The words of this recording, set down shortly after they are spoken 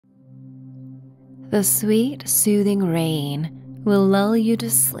The sweet, soothing rain will lull you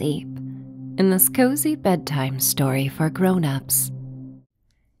to sleep in this cozy bedtime story for grown-ups.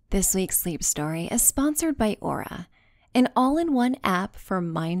 This week's sleep story is sponsored by Aura, an all-in-one app for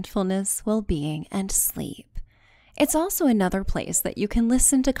mindfulness, well-being, and sleep. It's also another place that you can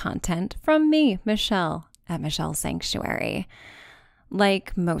listen to content from me, Michelle, at Michelle's Sanctuary.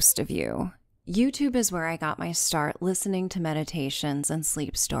 Like most of you, YouTube is where I got my start listening to meditations and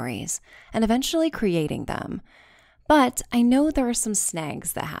sleep stories, and eventually creating them. But I know there are some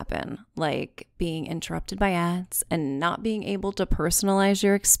snags that happen, like being interrupted by ads and not being able to personalize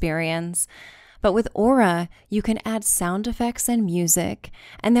your experience. But with Aura, you can add sound effects and music,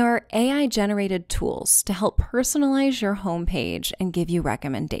 and there are AI-generated tools to help personalize your homepage and give you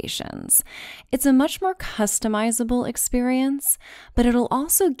recommendations. It's a much more customizable experience, but it'll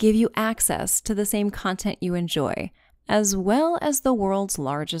also give you access to the same content you enjoy, as well as the world's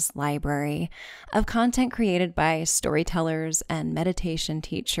largest library of content created by storytellers and meditation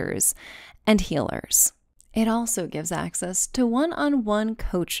teachers and healers. It also gives access to one-on-one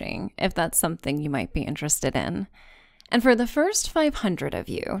coaching if that's something you might be interested in. And for the first 500 of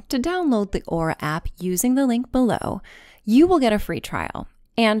you to download the Aura app using the link below, you will get a free trial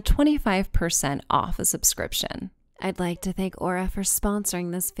and 25% off a subscription. I'd like to thank Aura for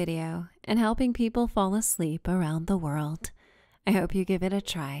sponsoring this video and helping people fall asleep around the world. I hope you give it a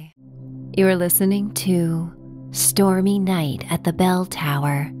try. You're listening to Stormy Night at the Bell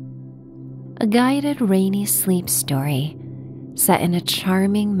Tower, a guided rainy sleep story set in a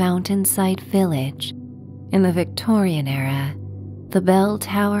charming mountainside village. In the Victorian era, the bell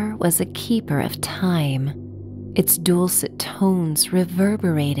tower was a keeper of time. Its dulcet tones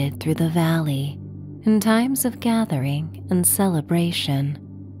reverberated through the valley in times of gathering and celebration.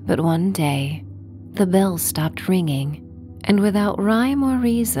 But one day, the bell stopped ringing, and without rhyme or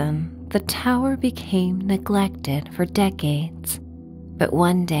reason, the tower became neglected for decades. But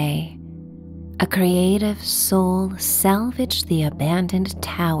one day, a creative soul salvaged the abandoned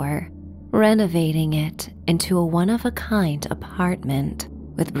tower, renovating it into a one-of-a-kind apartment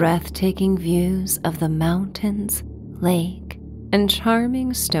with breathtaking views of the mountains, lake, and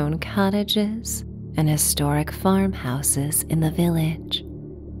charming stone cottages and historic farmhouses in the village.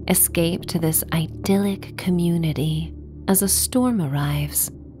 Escape to this idyllic community as a storm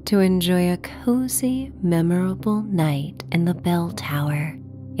arrives to enjoy a cozy, memorable night in the bell tower.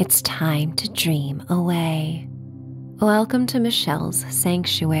 It's time to dream away. Welcome to Michelle's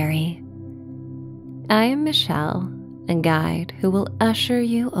Sanctuary. I am Michelle, a guide who will usher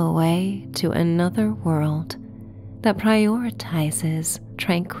you away to another world that prioritizes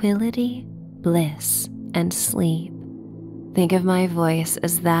tranquility, bliss, and sleep. Think of my voice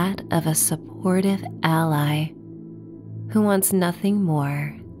as that of a supportive ally who wants nothing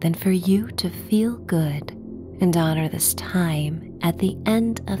more than for you to feel good and honor this time at the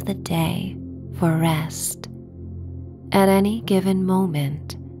end of the day for rest. At any given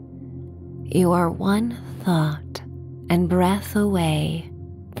moment, you are one thought and breath away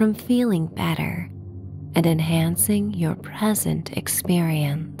from feeling better and enhancing your present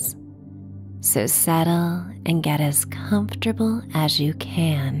experience. So settle and get as comfortable as you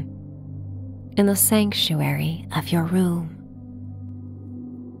can in the sanctuary of your room.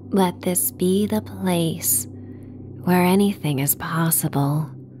 Let this be the place where anything is possible.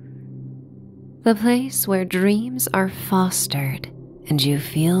 The place where dreams are fostered and you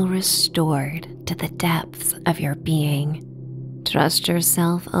feel restored to the depths of your being. Trust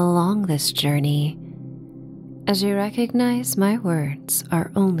yourself along this journey as you recognize my words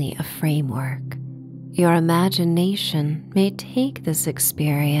are only a framework. Your imagination may take this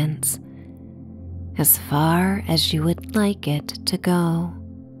experience as far as you would like it to go.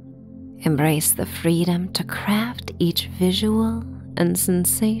 Embrace the freedom to craft each visual and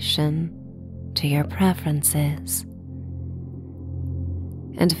sensation to your preferences.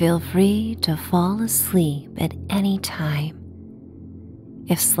 And feel free to fall asleep at any time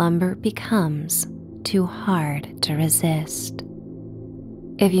if slumber becomes too hard to resist.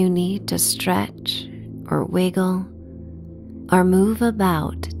 If you need to stretch or wiggle or move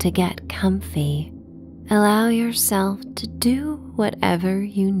about to get comfy, allow yourself to do whatever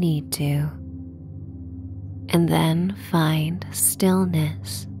you need to, and then find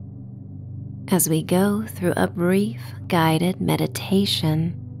stillness as we go through a brief guided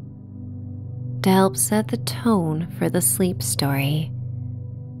meditation to help set the tone for the sleep story.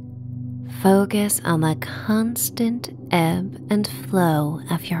 Focus on the constant ebb and flow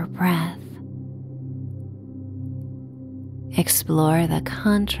of your breath. Explore the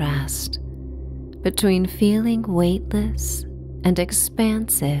contrast between feeling weightless and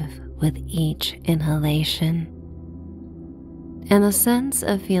expansive with each inhalation, and the sense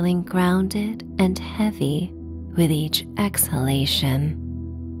of feeling grounded and heavy with each exhalation.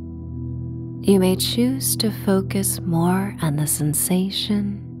 You may choose to focus more on the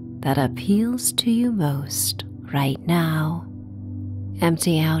sensation that appeals to you most right now.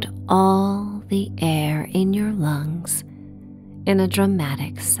 Empty out all the air in your lungs in a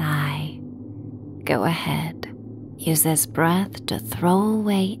dramatic sigh. Go ahead, use this breath to throw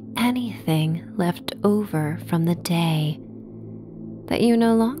away anything left over from the day that you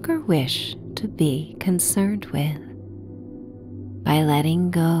no longer wish to be concerned with. By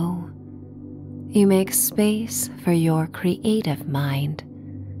letting go, you make space for your creative mind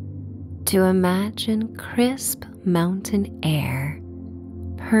to imagine crisp mountain air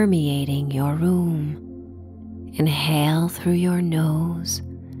permeating your room. Inhale through your nose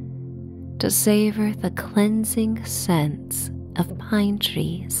to savor the cleansing scents of pine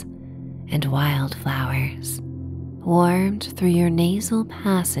trees and wildflowers. Warmed through your nasal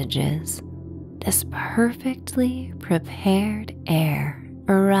passages, this perfectly prepared air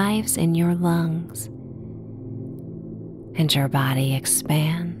arrives in your lungs, and your body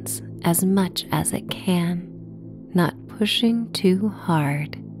expands as much as it can, not pushing too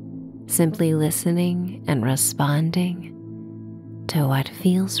hard, simply listening and responding to what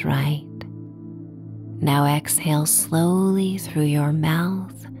feels right. Now exhale slowly through your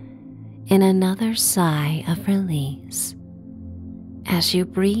mouth in another sigh of release. As you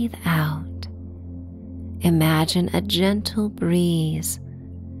breathe out, imagine a gentle breeze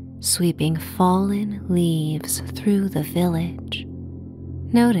sweeping fallen leaves through the village.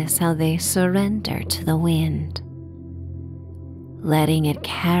 Notice how they surrender to the wind, letting it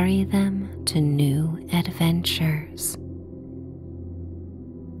carry them to new adventures.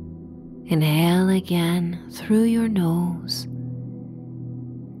 Inhale again through your nose,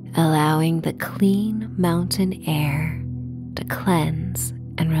 allowing the clean mountain air to cleanse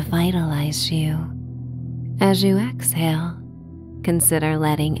and revitalize you. As you exhale, consider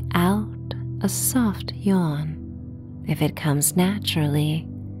letting out a soft yawn if it comes naturally.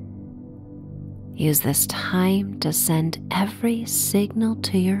 Use this time to send every signal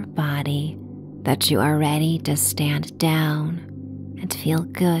to your body that you are ready to stand down and feel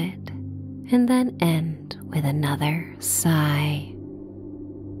good, and then end with another sigh.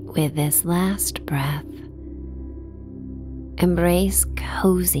 With this last breath, embrace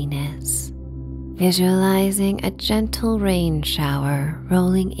coziness, visualizing a gentle rain shower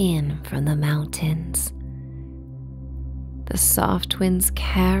rolling in from the mountains. The soft winds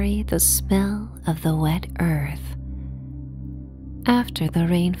carry the smell of the wet earth. After the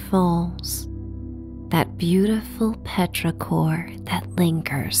rain falls, that beautiful petrichor that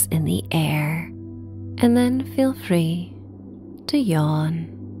lingers in the air, and then feel free to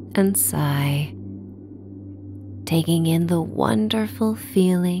yawn and sigh, taking in the wonderful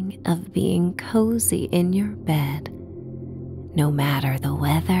feeling of being cozy in your bed, no matter the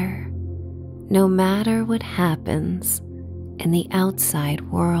weather, no matter what happens in the outside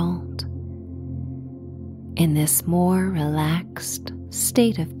world. In this more relaxed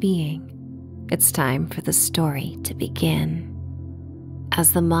state of being, it's time for the story to begin.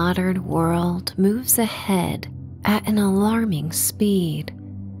 As the modern world moves ahead at an alarming speed,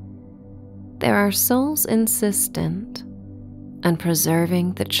 there are souls insistent on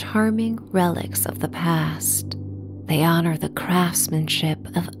preserving the charming relics of the past. They honor the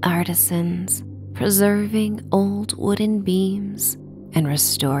craftsmanship of artisans, preserving old wooden beams and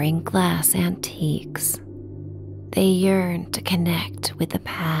restoring glass antiques. They yearn to connect with the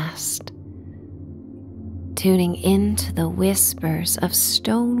past, tuning into the whispers of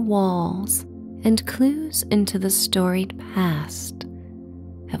stone walls and clues into the storied past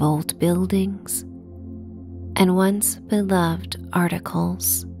of old buildings and once beloved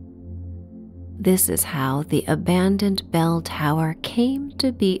articles. This is how the abandoned bell tower came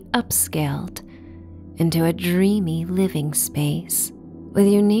to be upscaled into a dreamy living space with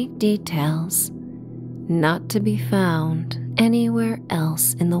unique details not to be found anywhere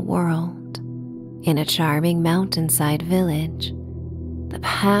else in the world. In a charming mountainside village, the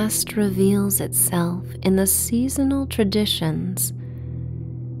past reveals itself in the seasonal traditions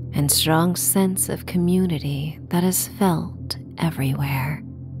and strong sense of community that is felt everywhere.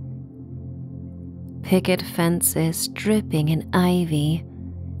 Picket fences dripping in ivy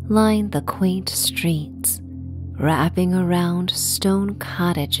line the quaint streets, wrapping around stone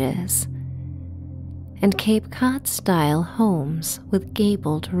cottages and Cape Cod-style homes with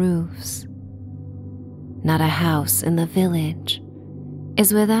gabled roofs. Not a house in the village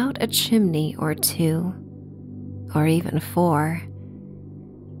is without a chimney or two, or even four,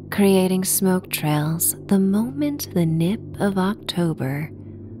 creating smoke trails the moment the nip of October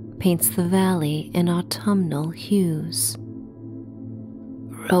paints the valley in autumnal hues.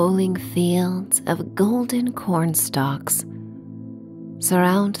 Rolling fields of golden cornstalks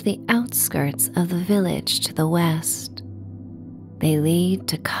surround the outskirts of the village to the west. They lead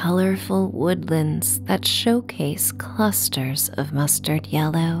to colorful woodlands that showcase clusters of mustard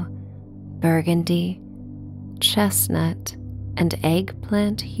yellow, burgundy, chestnut, and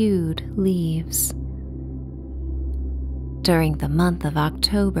eggplant-hued leaves. During the month of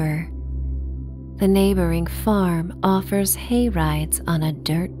October, the neighboring farm offers hay rides on a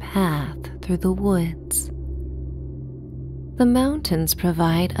dirt path through the woods. The mountains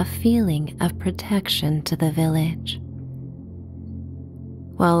provide a feeling of protection to the village,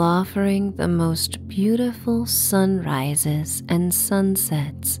 while offering the most beautiful sunrises and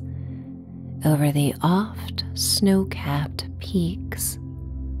sunsets over the oft snow-capped peaks.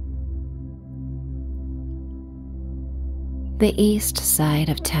 The east side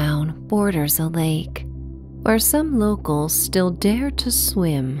of town borders a lake where some locals still dare to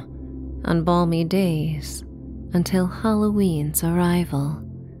swim on balmy days until Halloween's arrival.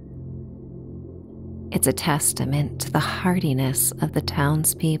 It's a testament to the hardiness of the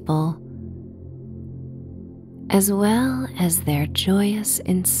townspeople, as well as their joyous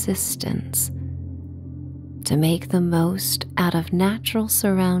insistence to make the most out of natural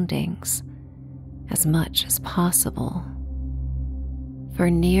surroundings as much as possible. For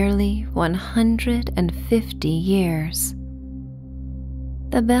nearly 150 years,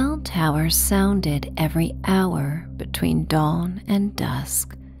 the bell tower sounded every hour between dawn and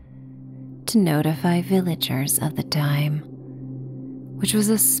dusk to notify villagers of the time, which was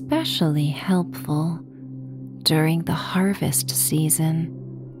especially helpful during the harvest season,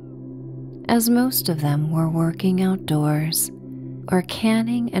 as most of them were working outdoors or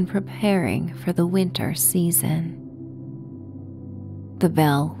canning and preparing for the winter season. The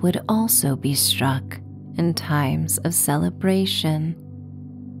bell would also be struck in times of celebration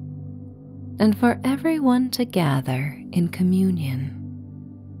and for everyone to gather in communion.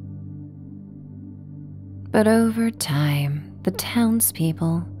 But over time, the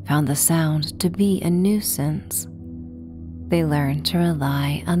townspeople found the sound to be a nuisance. They learned to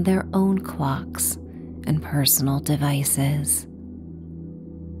rely on their own clocks and personal devices.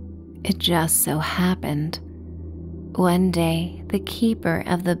 It just so happened one day the keeper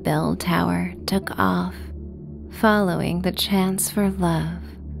of the bell tower took off, following the chance for love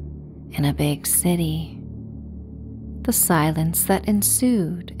in a big city. The silence that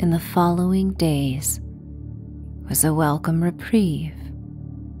ensued in the following days was a welcome reprieve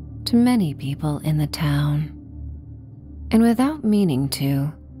to many people in the town. And without meaning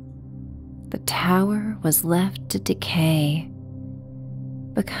to, the tower was left to decay,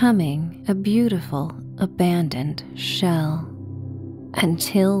 becoming a beautiful abandoned shell,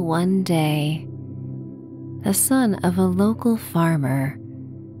 until one day the son of a local farmer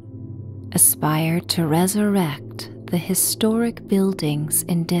aspired to resurrect the historic buildings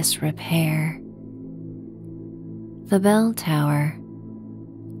in disrepair. The bell tower,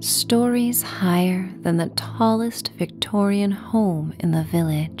 stories higher than the tallest Victorian home in the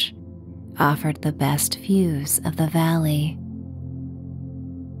village, offered the best views of the valley.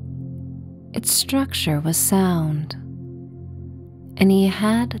 Its structure was sound, and he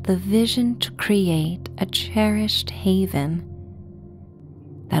had the vision to create a cherished haven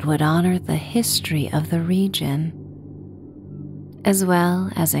that would honor the history of the region, as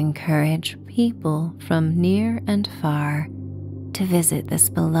well as encourage people from near and far to visit this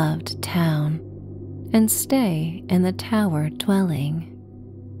beloved town and stay in the tower dwelling.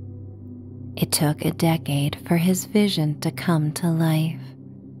 It took a decade for his vision to come to life,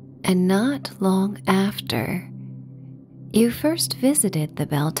 and not long after, you first visited the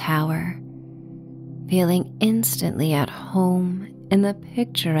bell tower, feeling instantly at home in the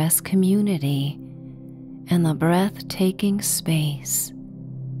picturesque community and the breathtaking space.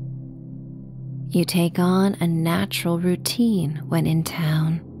 You take on a natural routine when in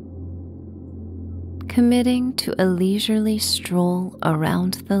town, committing to a leisurely stroll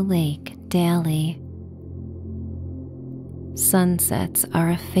around the lake daily. Sunsets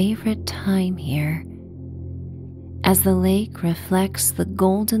are a favorite time here, as the lake reflects the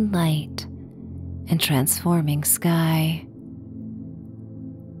golden light and transforming sky.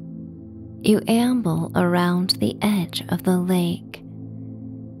 You amble around the edge of the lake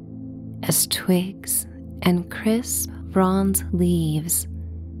as twigs and crisp bronze leaves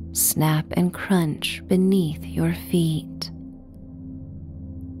snap and crunch beneath your feet.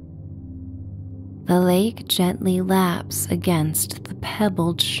 The lake gently laps against the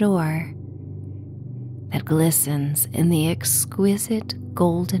pebbled shore that glistens in the exquisite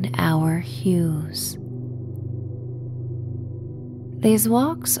golden hour hues. These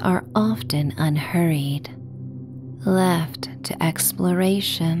walks are often unhurried, left to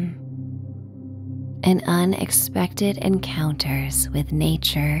exploration and unexpected encounters with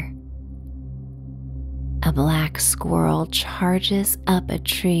nature. A black squirrel charges up a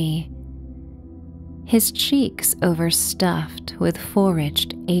tree, his cheeks overstuffed with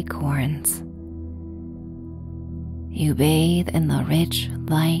foraged acorns. You bathe in the rich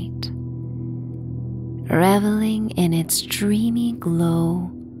light, reveling in its dreamy glow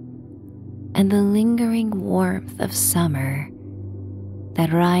and the lingering warmth of summer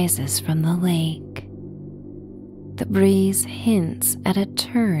that rises from the lake. The breeze hints at a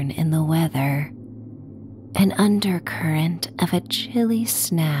turn in the weather, an undercurrent of a chilly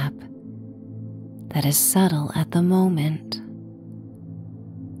snap that is subtle at the moment,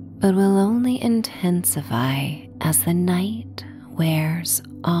 but will only intensify as the night wears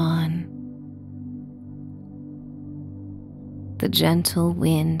on. The gentle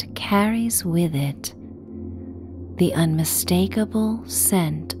wind carries with it the unmistakable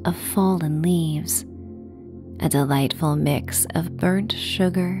scent of fallen leaves, a delightful mix of burnt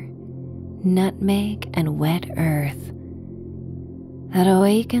sugar, nutmeg, and wet earth that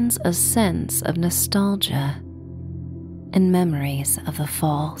awakens a sense of nostalgia and memories of the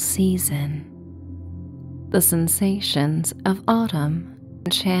fall season. The sensations of autumn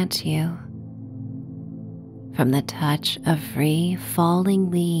enchant you. From the touch of free falling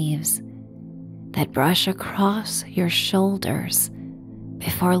leaves that brush across your shoulders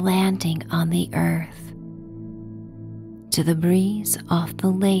before landing on the earth, to the breeze off the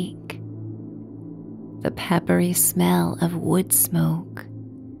lake, the peppery smell of wood smoke,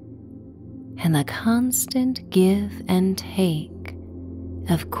 and the constant give and take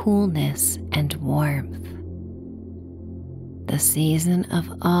of coolness and warmth. The season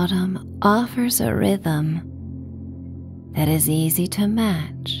of autumn offers a rhythm that is easy to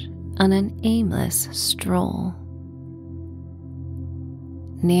match on an aimless stroll.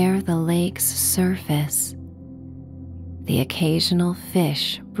 Near the lake's surface, the occasional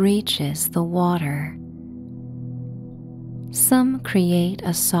fish breaches the water. Some create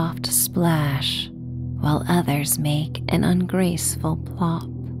a soft splash, while others make an ungraceful plop.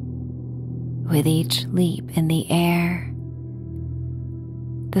 With each leap in the air,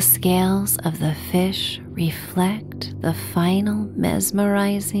 the scales of the fish reflect the final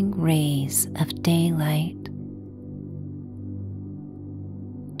mesmerizing rays of daylight.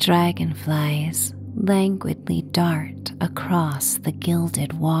 Dragonflies languidly dart across the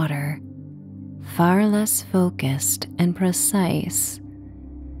gilded water, far less focused and precise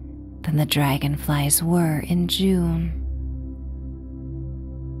than the dragonflies were in June.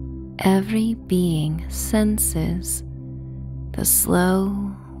 Every being senses the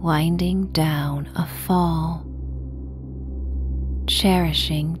slow winding down of fall,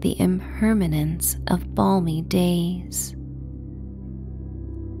 cherishing the impermanence of balmy days.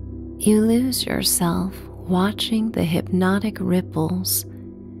 You lose yourself watching the hypnotic ripples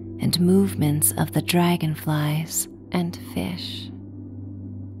and movements of the dragonflies and fish.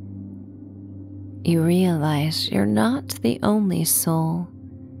 You realize you're not the only soul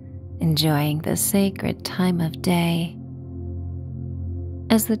enjoying the sacred time of day,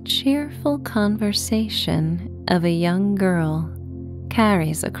 as the cheerful conversation of a young girl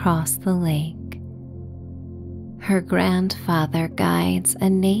carries across the lake. Her grandfather guides a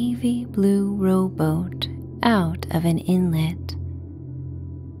navy blue rowboat out of an inlet,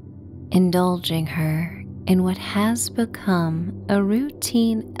 indulging her in what has become a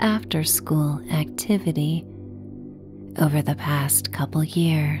routine after-school activity over the past couple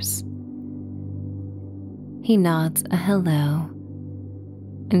years. He nods a hello,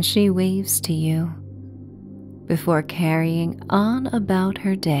 and she waves to you before carrying on about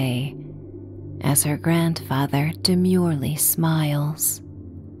her day as her grandfather demurely smiles.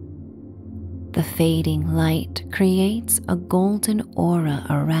 The fading light creates a golden aura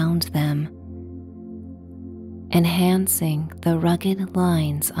around them, enhancing the rugged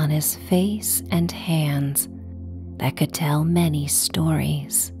lines on his face and hands that could tell many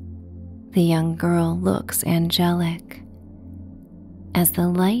stories. The young girl looks angelic as the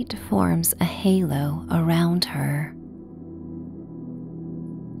light forms a halo around her.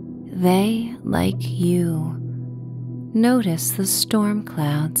 They, like you, notice the storm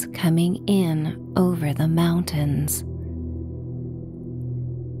clouds coming in over the mountains.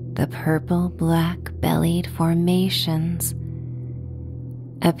 The purple-black bellied formations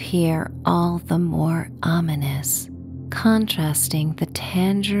appear all the more ominous, contrasting the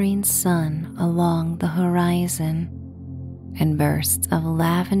tangerine sun along the horizon and bursts of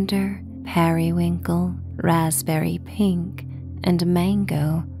lavender, periwinkle, raspberry pink, and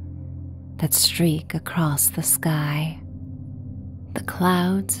mango that streak across the sky. The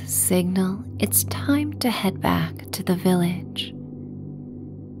clouds signal it's time to head back to the village.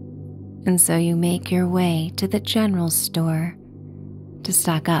 And so you make your way to the general store to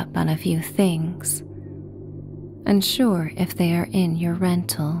stock up on a few things, unsure if they are in your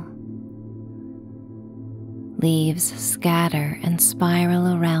rental. Leaves scatter and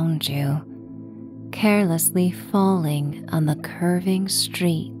spiral around you, carelessly falling on the curving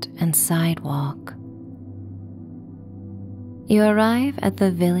street and sidewalk. You arrive at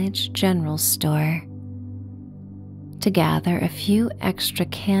the village general store to gather a few extra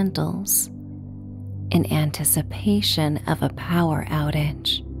candles in anticipation of a power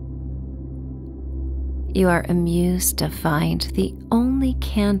outage. You are amused to find the only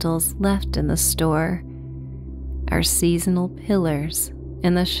candles left in the store are seasonal pillars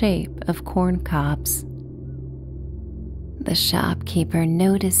in the shape of corn cobs. The shopkeeper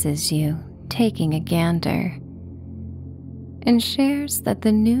notices you taking a gander and shares that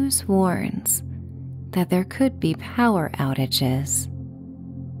the news warns that there could be power outages,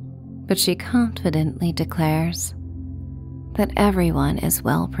 but she confidently declares that everyone is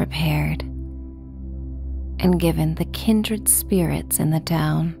well prepared and given the kindred spirits in the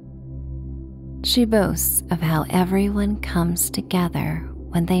town. She boasts of how everyone comes together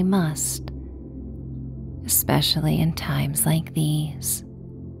when they must, especially in times like these.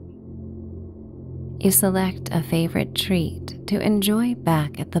 You select a favorite treat to enjoy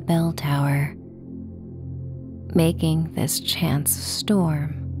back at the bell tower, making this chance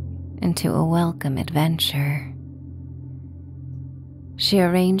storm into a welcome adventure. She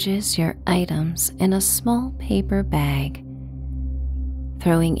arranges your items in a small paper bag,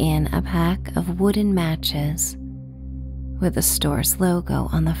 throwing in a pack of wooden matches with the store's logo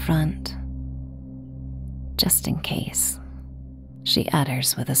on the front. Just in case, she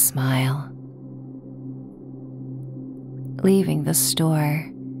utters with a smile. Leaving the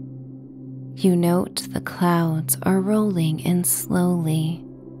store, you note the clouds are rolling in slowly.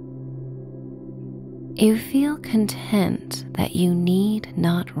 You feel content that you need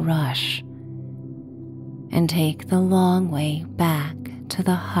not rush and take the long way back to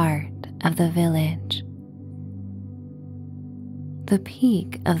the heart of the village. The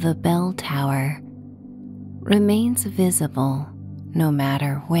peak of the bell tower remains visible no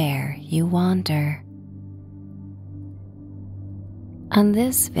matter where you wander. On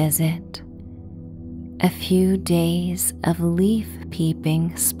this visit, a few days of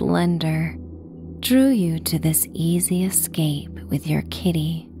leaf-peeping splendor drew you to this easy escape with your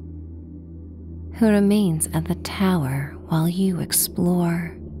kitty, who remains at the tower while you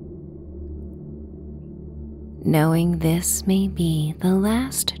explore. Knowing this may be the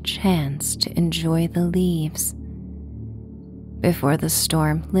last chance to enjoy the leaves before the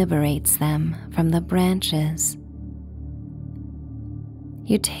storm liberates them from the branches,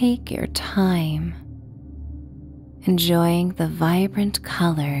 you take your time, enjoying the vibrant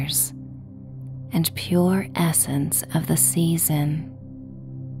colors and pure essence of the season.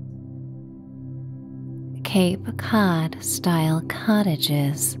 Cape Cod-style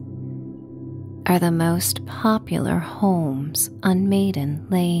cottages are the most popular homes on Maiden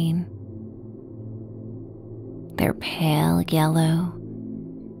Lane. Their pale yellow,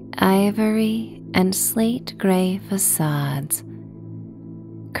 ivory, and slate gray facades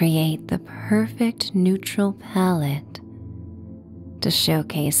create the perfect neutral palette to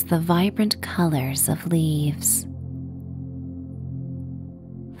showcase the vibrant colors of leaves.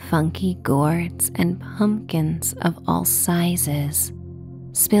 Funky gourds and pumpkins of all sizes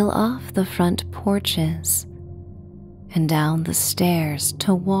spill off the front porches and down the stairs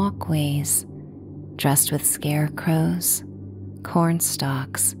to walkways dressed with scarecrows,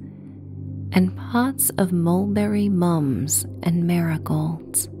 cornstalks, and pots of mulberry mums and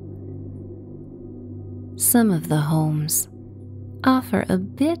marigolds. Some of the homes offer a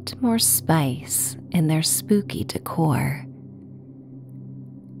bit more spice in their spooky decor.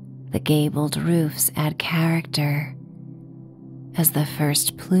 The gabled roofs add character as the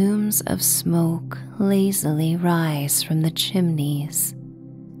first plumes of smoke lazily rise from the chimneys.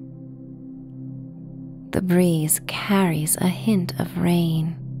 The breeze carries a hint of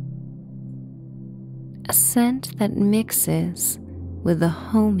rain, a scent that mixes with the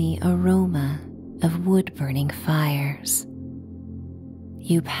homey aroma of wood-burning fires.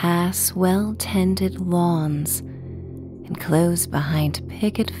 You pass well-tended lawns enclosed behind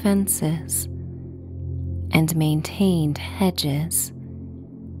picket fences and maintained hedges,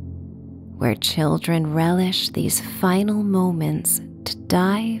 where children relish these final moments to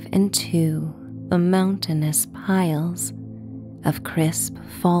dive into the mountainous piles of crisp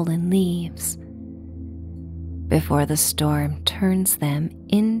fallen leaves before the storm turns them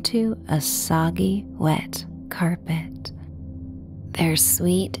into a soggy, wet carpet. Their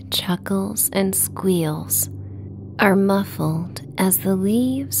sweet chuckles and squeals are muffled as the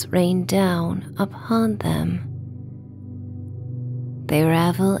leaves rain down upon them. They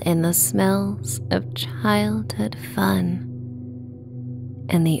revel in the smells of childhood fun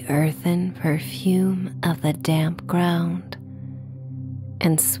and the earthen perfume of the damp ground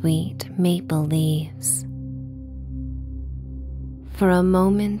and sweet maple leaves. For a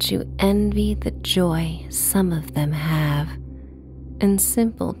moment you envy the joy some of them have in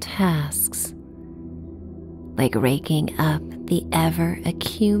simple tasks, like raking up the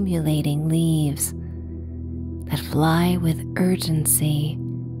ever-accumulating leaves that fly with urgency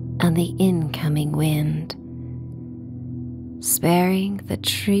on the incoming wind, sparing the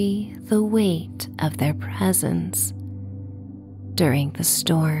tree the weight of their presence during the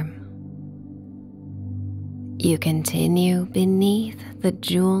storm. You continue beneath the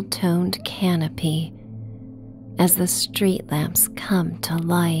jewel-toned canopy as the street lamps come to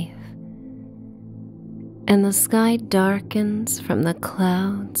life, and the sky darkens from the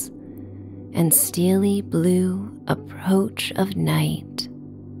clouds and steely blue approach of night.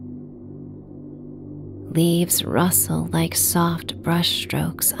 Leaves rustle like soft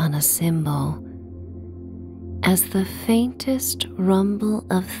brushstrokes on a cymbal as the faintest rumble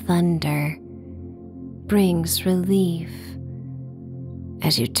of thunder brings relief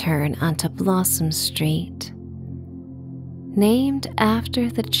as you turn onto Blossom Street, named after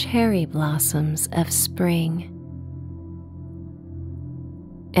the cherry blossoms of spring.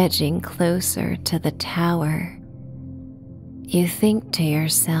 Edging closer to the tower, you think to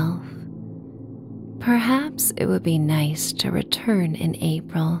yourself, perhaps it would be nice to return in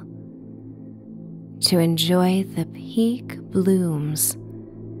April to enjoy the peak blooms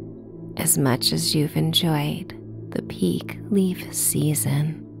as much as you've enjoyed the peak leaf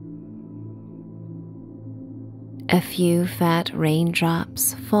season. A few fat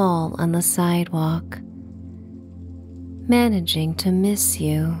raindrops fall on the sidewalk, managing to miss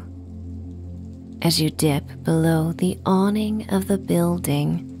you as you dip below the awning of the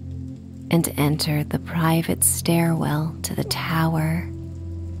building and enter the private stairwell to the tower.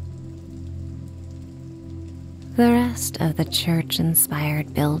 The rest of the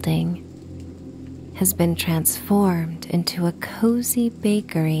church-inspired building has been transformed into a cozy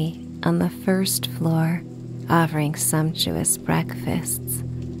bakery on the first floor, offering sumptuous breakfasts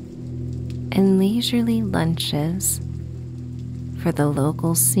and leisurely lunches for the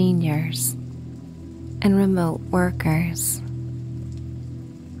local seniors and remote workers.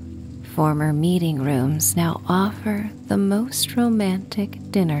 Former meeting rooms now offer the most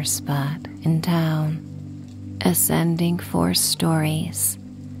romantic dinner spot in town, ascending 4 stories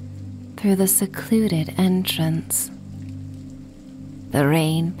through the secluded entrance. The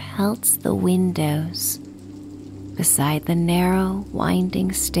rain pelts the windows beside the narrow,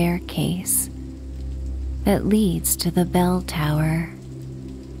 winding staircase that leads to the bell tower.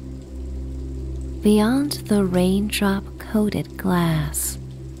 Beyond the raindrop-coated glass,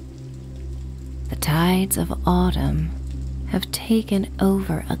 the tides of autumn have taken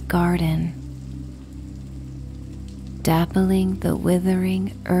over a garden, dappling the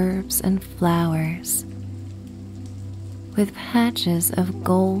withering herbs and flowers with patches of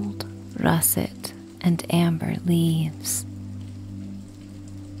gold, russet, and amber leaves.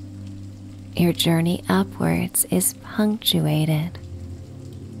 Your journey upwards is punctuated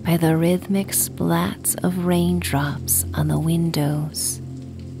by the rhythmic splats of raindrops on the windows.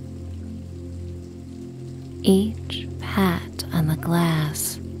 Each pat on the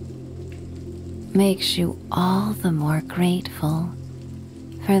glass makes you all the more grateful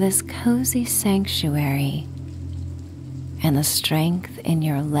for this cozy sanctuary and the strength in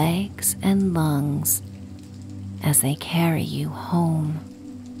your legs and lungs as they carry you home.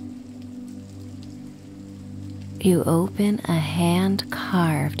 You open a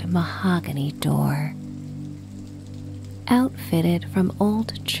hand-carved mahogany door, outfitted from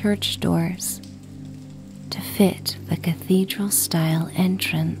old church doors to fit the cathedral-style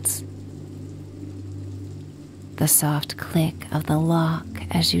entrance. The soft click of the lock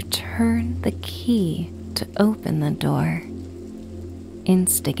as you turn the key to open the door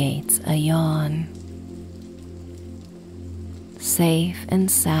instigates a yawn. Safe and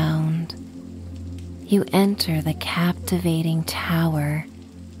sound, you enter the captivating tower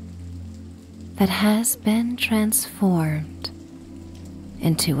that has been transformed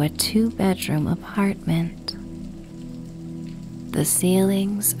into a 2-bedroom apartment. The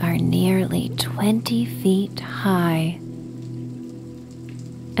ceilings are nearly 20 feet high,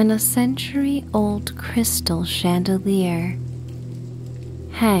 and a century-old crystal chandelier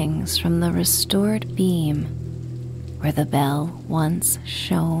hangs from the restored beam where the bell once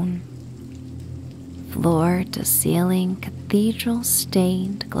shone. Floor-to-ceiling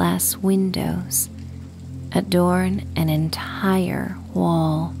cathedral-stained glass windows adorn an entire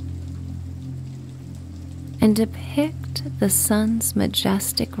wall and depict the sun's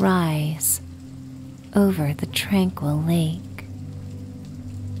majestic rise over the tranquil lake.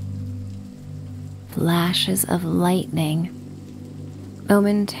 Flashes of lightning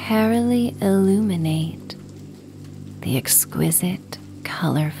momentarily illuminate the exquisite,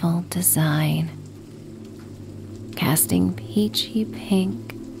 colorful design, casting peachy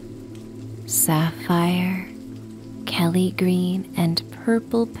pink, sapphire, Kelly green, and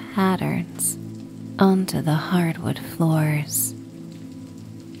purple patterns onto the hardwood floors.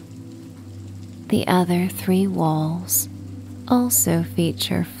 The other 3 walls also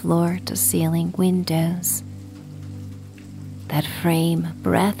feature floor-to-ceiling windows that frame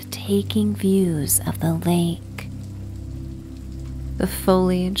breathtaking views of the lake, the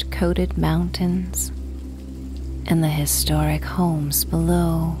foliage-coated mountains, and the historic homes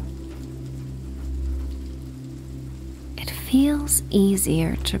below. It feels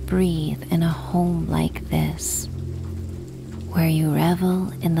easier to breathe in a home like this, where you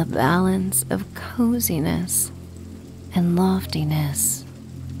revel in the balance of coziness and loftiness.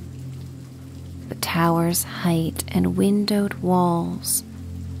 The tower's height and windowed walls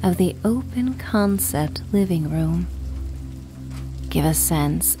of the open concept living room give a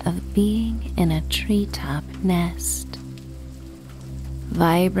sense of being in a treetop nest.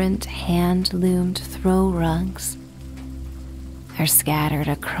 Vibrant hand-loomed throw rugs are scattered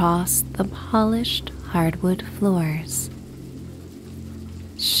across the polished hardwood floors,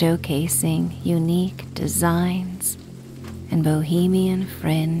 showcasing unique designs and bohemian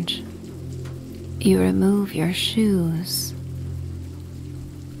fringe. You remove your shoes,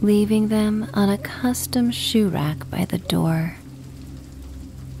 leaving them on a custom shoe rack by the door,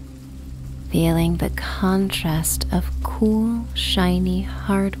 feeling the contrast of cool, shiny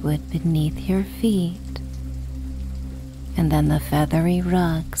hardwood beneath your feet, and then the feathery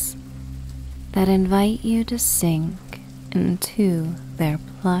rugs that invite you to sink into their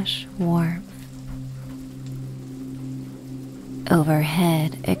plush warmth.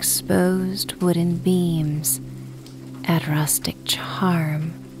 Overhead, exposed wooden beams add rustic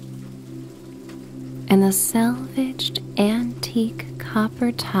charm, and the salvaged antique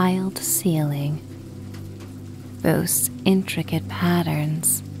copper-tiled ceiling boasts intricate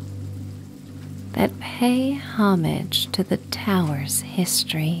patterns that pay homage to the tower's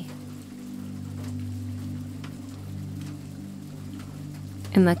history.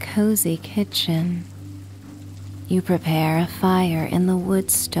 In the cozy kitchen, you prepare a fire in the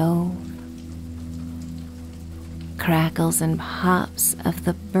wood stove. Crackles and pops of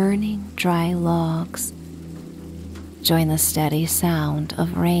the burning dry logs join the steady sound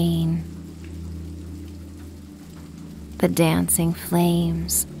of rain. The dancing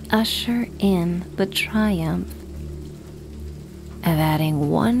flames usher in the triumph of adding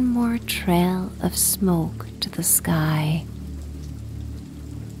one more trail of smoke to the sky,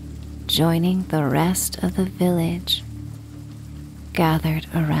 joining the rest of the village gathered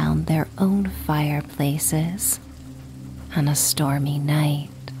around their own fireplaces on a stormy night.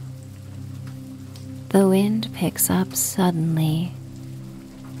 The wind picks up suddenly,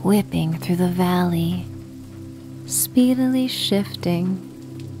 whipping through the valley, speedily shifting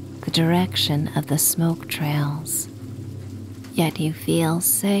the direction of the smoke trails. Yet you feel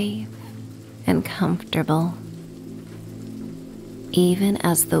safe and comfortable, even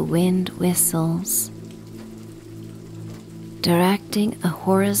as the wind whistles, directing a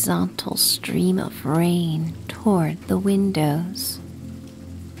horizontal stream of rain toward the windows.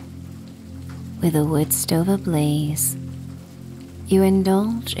 With a wood stove ablaze, you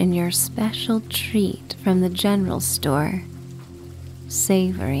indulge in your special treat from the general store,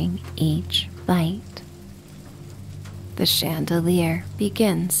 savoring each bite. The chandelier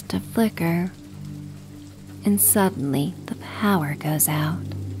begins to flicker, and suddenly the power goes out.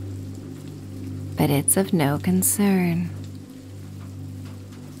 But it's of no concern.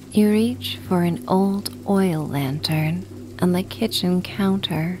 You reach for an old oil lantern on the kitchen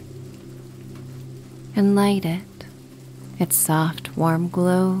counter and light it. Its soft, warm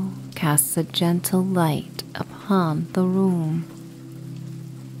glow casts a gentle light upon the room.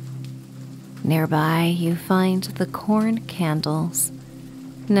 Nearby, you find the corn candles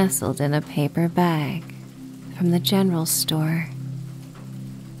nestled in a paper bag from the general store.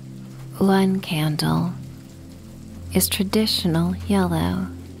 One candle is traditional yellow,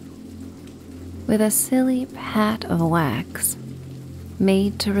 with a silly pat of wax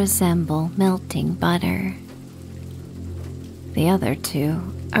made to resemble melting butter. The other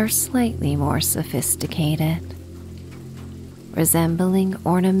two are slightly more sophisticated, resembling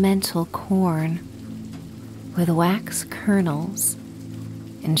ornamental corn with wax kernels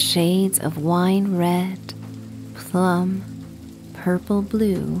in shades of wine red, plum, purple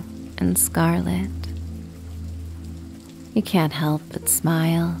blue, and scarlet. You can't help but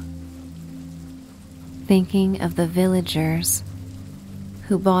smile, thinking of the villagers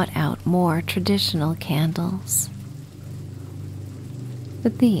who bought out more traditional candles.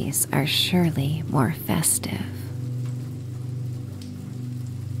 But these are surely more festive.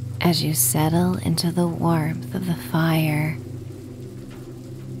 As you settle into the warmth of the fire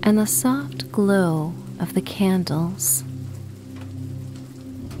and the soft glow of the candles,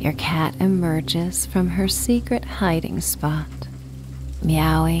 your cat emerges from her secret hiding spot,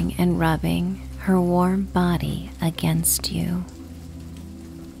 meowing and rubbing her warm body against you.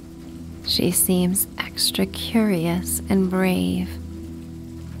 She seems extra curious and brave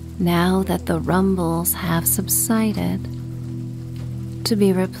now that the rumbles have subsided, to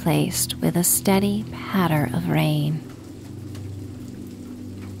be replaced with a steady patter of rain.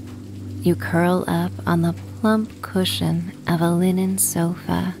 You curl up on the plump cushion of a linen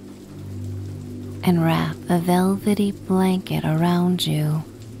sofa and wrap a velvety blanket around you.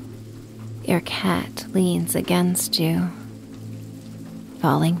 Your cat leans against you,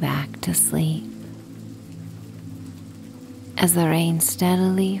 falling back to sleep. As the rain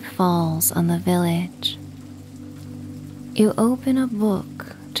steadily falls on the village, you open a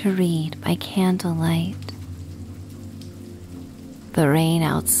book to read by candlelight. The rain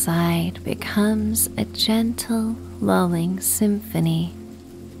outside becomes a gentle, lulling symphony,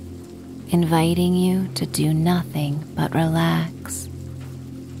 inviting you to do nothing but relax.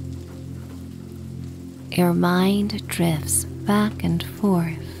 Your mind drifts back and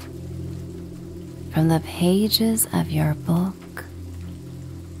forth from the pages of your book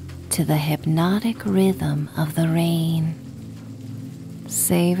to the hypnotic rhythm of the rain,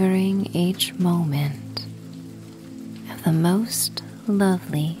 savoring each moment of the most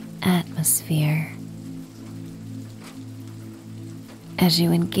lovely atmosphere. As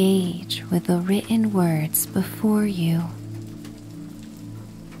you engage with the written words before you,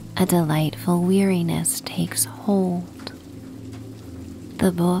 a delightful weariness takes hold.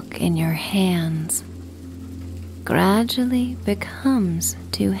 The book in your hands gradually becomes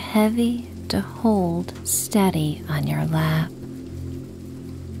too heavy to hold steady on your lap,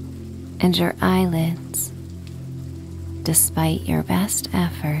 and your eyelids, despite your best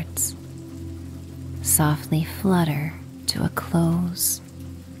efforts, softly flutter to a close.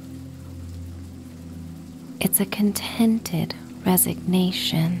 It's a contented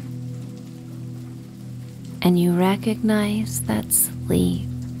resignation, and you recognize that sleep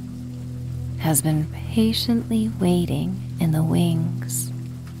has been patiently waiting in the wings.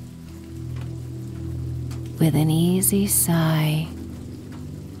 With an easy sigh,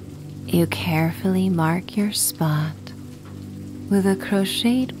 you carefully mark your spot with a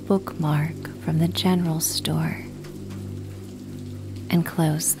crocheted bookmark from the general store and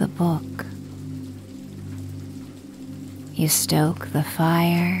close the book. You stoke the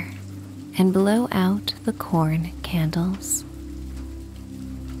fire and blow out the corn candles,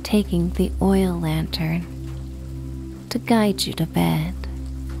 taking the oil lantern to guide you to bed.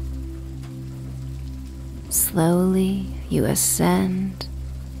 Slowly you ascend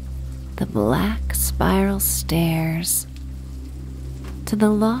the black spiral stairs to the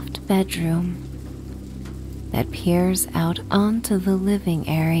loft bedroom that peers out onto the living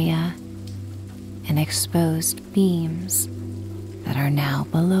area and exposed beams that are now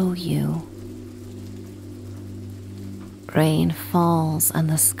below you. Rain falls on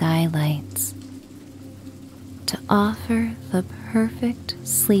the skylights to offer the perfect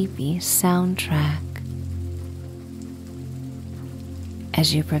sleepy soundtrack.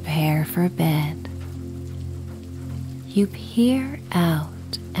 As you prepare for bed, you peer out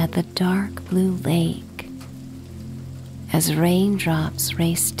at the dark blue lake as raindrops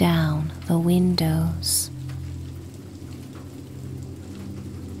race down the windows.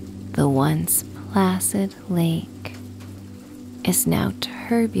 The once placid lake is now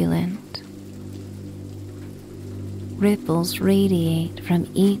turbulent ripples radiate from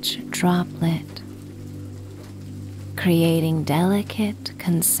each droplet, creating delicate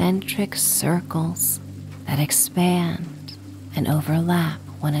concentric circles that expand and overlap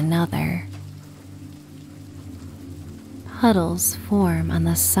one another. Puddles form on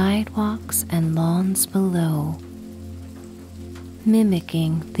the sidewalks and lawns below,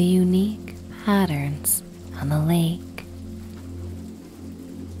 mimicking the unique patterns on the lake.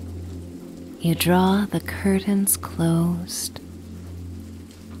 You draw the curtains closed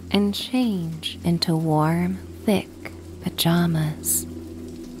and change into warm, thick pajamas.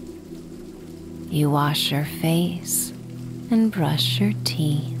 You wash your face and brush your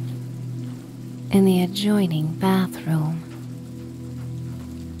teeth in the adjoining bathroom,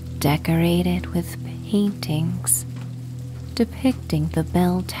 decorated with paintings depicting the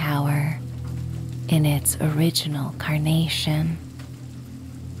bell tower in its original carnation.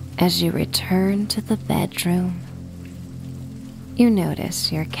 As you return to the bedroom, you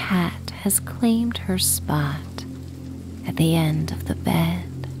notice your cat has claimed her spot at the end of the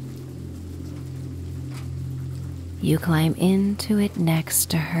bed. You climb into it next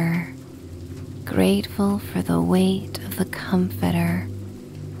to her, grateful for the weight of the comforter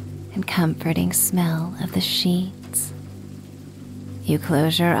and comforting smell of the sheets. You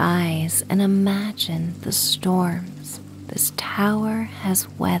close your eyes and imagine the storms this tower has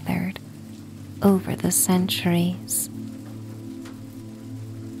weathered over the centuries,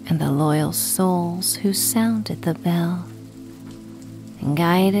 and the loyal souls who sounded the bell and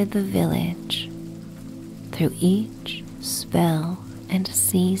guided the village through each spell and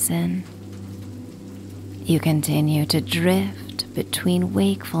season. You continue to drift between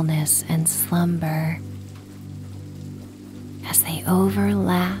wakefulness and slumber as they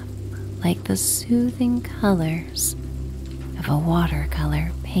overlap like the soothing colors of a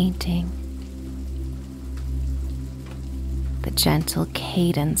watercolor painting. The gentle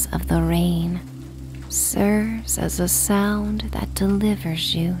cadence of the rain serves as a sound that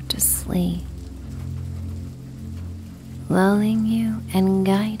delivers you to sleep, lulling you and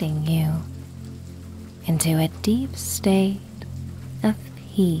guiding you into a deep state of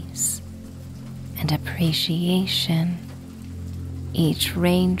peace and appreciation. Each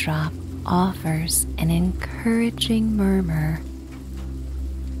raindrop offers an encouraging murmur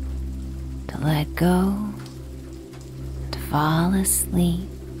to let go and fall asleep,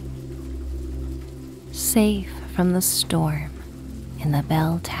 safe from the storm in the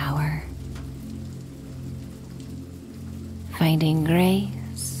bell tower, finding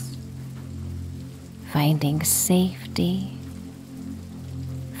grace, finding safety,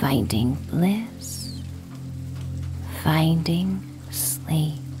 finding bliss, finding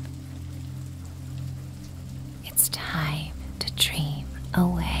sleep. It's time to dream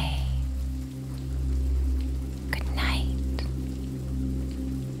away.